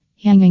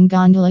Hanging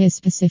gondola is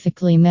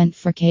specifically meant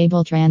for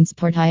cable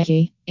transport,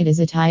 i.e., it is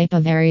a type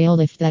of aerial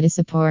lift that is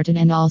supported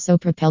and also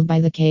propelled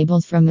by the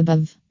cables from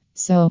above.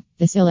 So,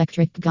 this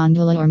electric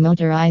gondola or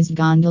motorized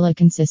gondola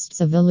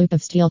consists of a loop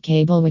of steel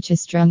cable which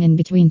is strung in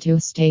between two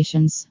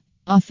stations.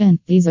 Often,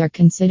 these are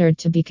considered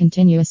to be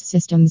continuous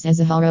systems as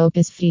a haul rope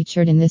is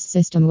featured in this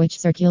system which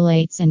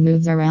circulates and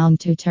moves around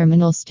two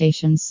terminal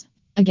stations.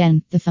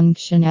 Again, the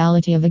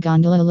functionality of a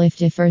gondola lift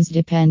differs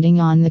depending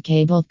on the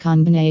cable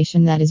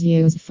combination that is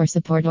used for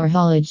support or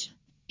haulage.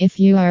 If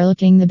you are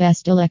looking the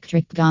best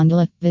electric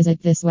gondola,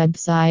 visit this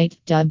website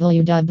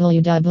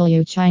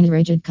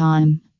www.chinarigid.com.